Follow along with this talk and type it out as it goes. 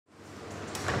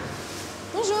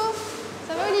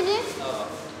Olivier?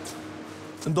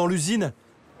 Dans l'usine,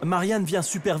 Marianne vient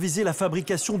superviser la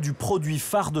fabrication du produit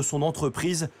phare de son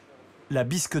entreprise, la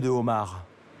bisque de homard.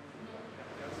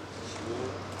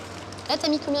 Là, t'as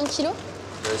mis combien de kilos?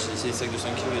 C'est des sacs de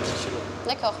 5 kg et 10 kg.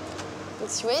 D'accord. Donc,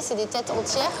 si vous voyez, c'est des têtes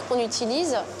entières qu'on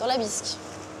utilise dans la bisque.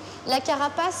 La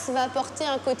carapace va apporter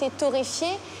un côté torréfié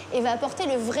et va apporter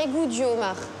le vrai goût du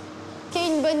homard. Qu'est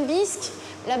une bonne bisque?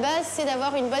 La base, c'est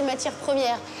d'avoir une bonne matière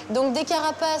première. Donc des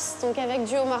carapaces, donc avec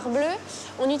du homard bleu.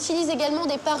 On utilise également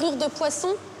des parures de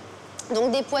poissons.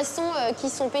 Donc des poissons qui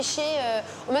sont pêchés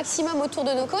au maximum autour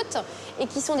de nos côtes et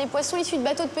qui sont des poissons issus de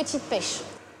bateaux de petite pêche.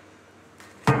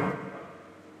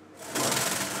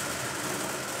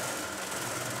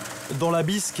 Dans la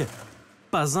bisque,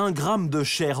 pas 1 gramme de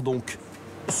chair donc,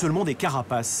 seulement des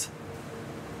carapaces.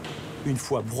 Une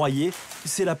fois broyée,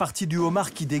 c'est la partie du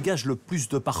homard qui dégage le plus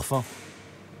de parfum.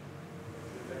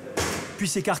 Puis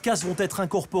ces carcasses vont être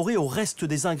incorporées au reste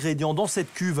des ingrédients dans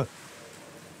cette cuve.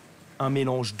 Un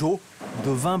mélange d'eau,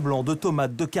 de vin blanc, de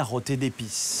tomates, de carottes et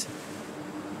d'épices.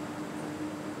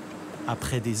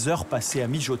 Après des heures passées à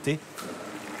mijoter,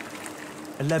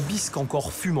 la bisque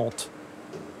encore fumante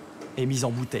est mise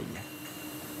en bouteille.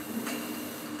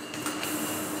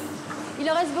 Il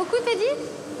en reste beaucoup, t'as dit?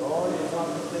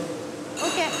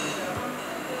 Ok.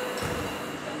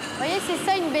 Vous voyez, c'est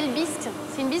ça une belle bisque.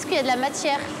 C'est une bisque où il y a de la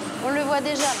matière. On le voit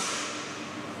déjà.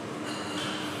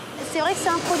 C'est vrai que c'est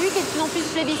un produit qui est de plus en plus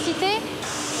plébiscité.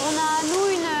 On a, nous,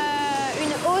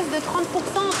 une hausse de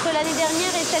 30% entre l'année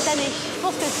dernière et cette année. Je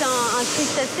pense que c'est un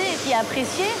crustacé qui est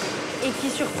apprécié et qui,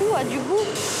 surtout, a du goût.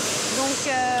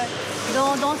 Donc,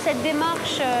 dans cette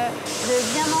démarche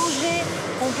de bien manger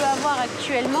qu'on peut avoir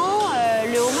actuellement,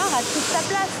 le homard a toute sa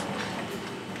place.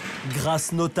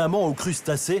 Grâce notamment aux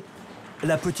crustacés,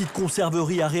 la petite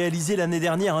conserverie a réalisé l'année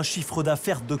dernière un chiffre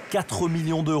d'affaires de 4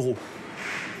 millions d'euros.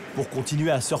 Pour continuer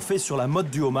à surfer sur la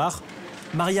mode du homard,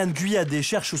 Marianne Guyadé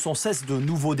cherche sans cesse de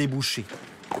nouveaux débouchés.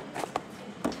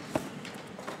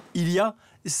 Il y a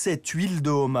cette huile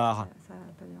de homard.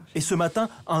 Et ce matin,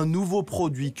 un nouveau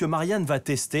produit que Marianne va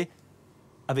tester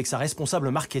avec sa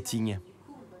responsable marketing.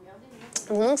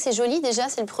 Bon, donc c'est joli déjà,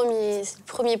 c'est le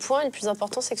premier point. Le plus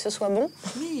important, c'est que ce soit bon.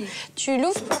 Oui. Tu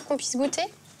l'ouvres pour qu'on puisse goûter?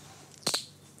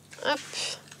 Hop.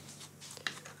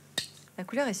 La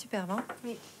couleur est superbe, hein?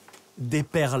 Oui. Des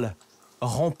perles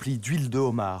remplies d'huile de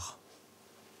homard.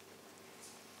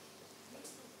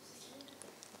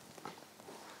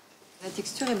 La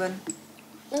texture est bonne.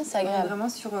 C'est agréable. Vraiment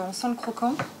on sent le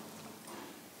croquant.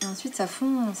 Et ensuite, ça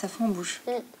fond en bouche.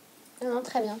 Non,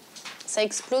 très bien. Ça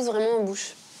explose vraiment en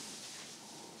bouche.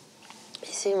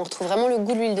 Et on retrouve vraiment le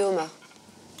goût de l'huile de homard.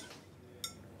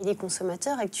 Et les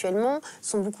consommateurs, actuellement,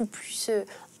 sont beaucoup plus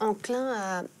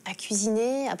enclins à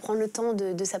cuisiner, à prendre le temps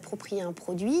de s'approprier un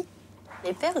produit.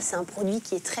 Les perles, c'est un produit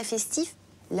qui est très festif.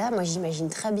 Là, moi, j'imagine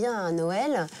très bien à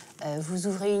Noël, vous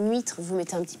ouvrez une huître, vous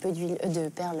mettez un petit peu de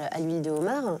perles à l'huile de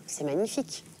homard, c'est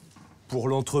magnifique. Pour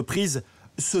l'entreprise,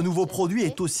 ce nouveau produit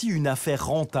est aussi une affaire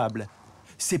rentable.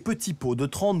 Ces petits pots de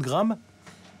 30 grammes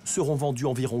seront vendus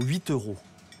environ 8 €.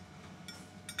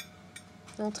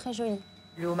 Non, très joli.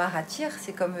 Le homard attire,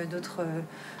 c'est comme d'autres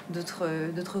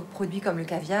produits comme le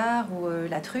caviar ou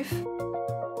la truffe.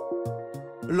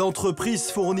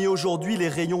 L'entreprise fournit aujourd'hui les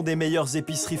rayons des meilleures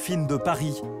épiceries fines de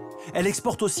Paris. Elle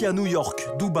exporte aussi à New York,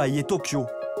 Dubaï et Tokyo.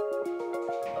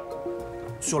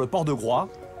 Sur le port de Groix,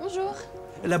 Bonjour.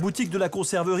 la boutique de la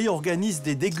conserverie organise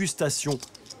des dégustations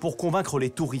pour convaincre les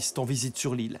touristes en visite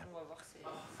sur l'île.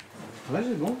 Ouais,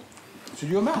 c'est bon. C'est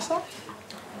du homard, ça?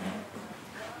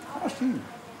 Ah, si.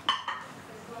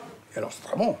 Et alors, c'est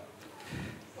très bon.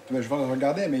 Mais je vais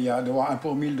regarder, mais il y a d'avoir 1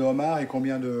 pour 1000 de homard et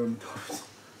combien de...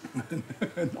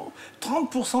 non,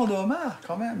 30% de homard,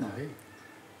 quand même. Oui.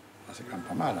 Ah, c'est quand même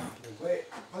pas mal. Hein.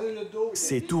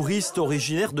 Ces touristes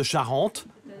originaires de Charente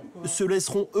se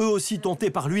laisseront eux aussi tenter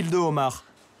par l'huile de homard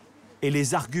et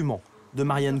les arguments de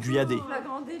Marianne Guyadé.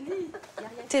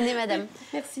 Tenez, madame.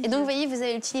 Merci. Et donc, vous voyez, vous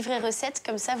avez le petit livret recette,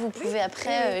 comme ça, vous pouvez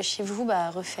après, chez vous,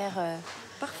 refaire...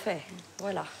 Parfait,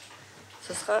 voilà.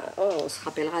 On se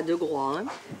rappellera de Groix. Hein.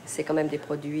 C'est quand même des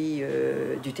produits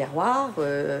du terroir,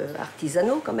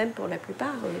 artisanaux quand même pour la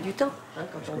plupart du temps. Hein.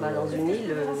 Quand on va dans une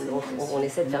île, on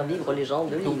essaie de faire vivre les gens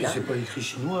de l'île. Non, mais c'est pas écrit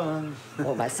chinois. Hein.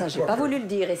 Bon, bah ça, j'ai pas voulu le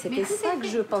dire et c'était ça que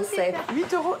je pensais.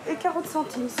 8,40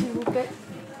 €, s'il vous plaît.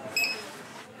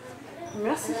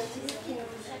 Merci.